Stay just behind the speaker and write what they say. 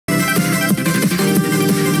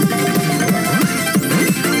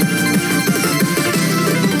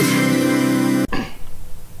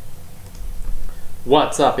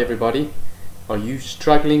What's up, everybody? Are you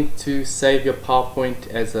struggling to save your PowerPoint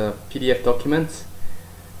as a PDF document?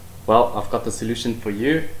 Well, I've got the solution for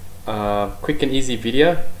you. Quick and easy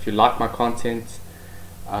video. If you like my content,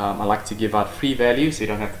 I like to give out free value so you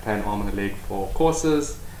don't have to pay an arm and a leg for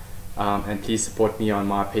courses. And please support me on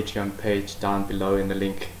my Patreon page down below in the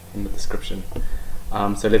link in the description.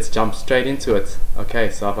 So let's jump straight into it. Okay,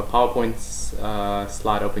 so I have a PowerPoint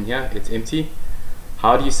slide open here. It's empty.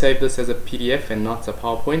 How do you save this as a PDF and not a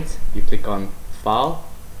PowerPoint? You click on File,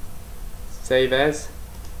 Save As,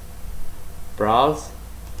 Browse.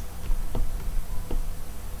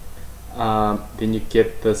 Then you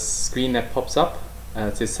get this screen that pops up.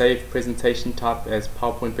 It says Save Presentation Type as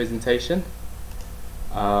PowerPoint Presentation.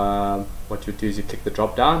 What you do is you click the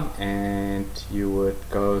drop down and you would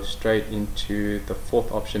go straight into the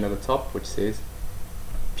fourth option at the top, which says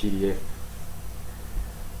PDF.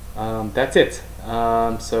 That's it.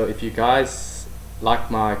 So if you guys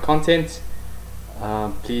like my content,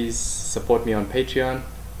 please support me on Patreon.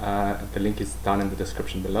 The link is down in the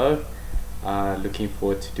description below. Looking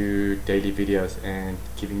forward to do daily videos and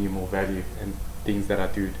giving you more value and things that I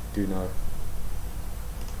do know.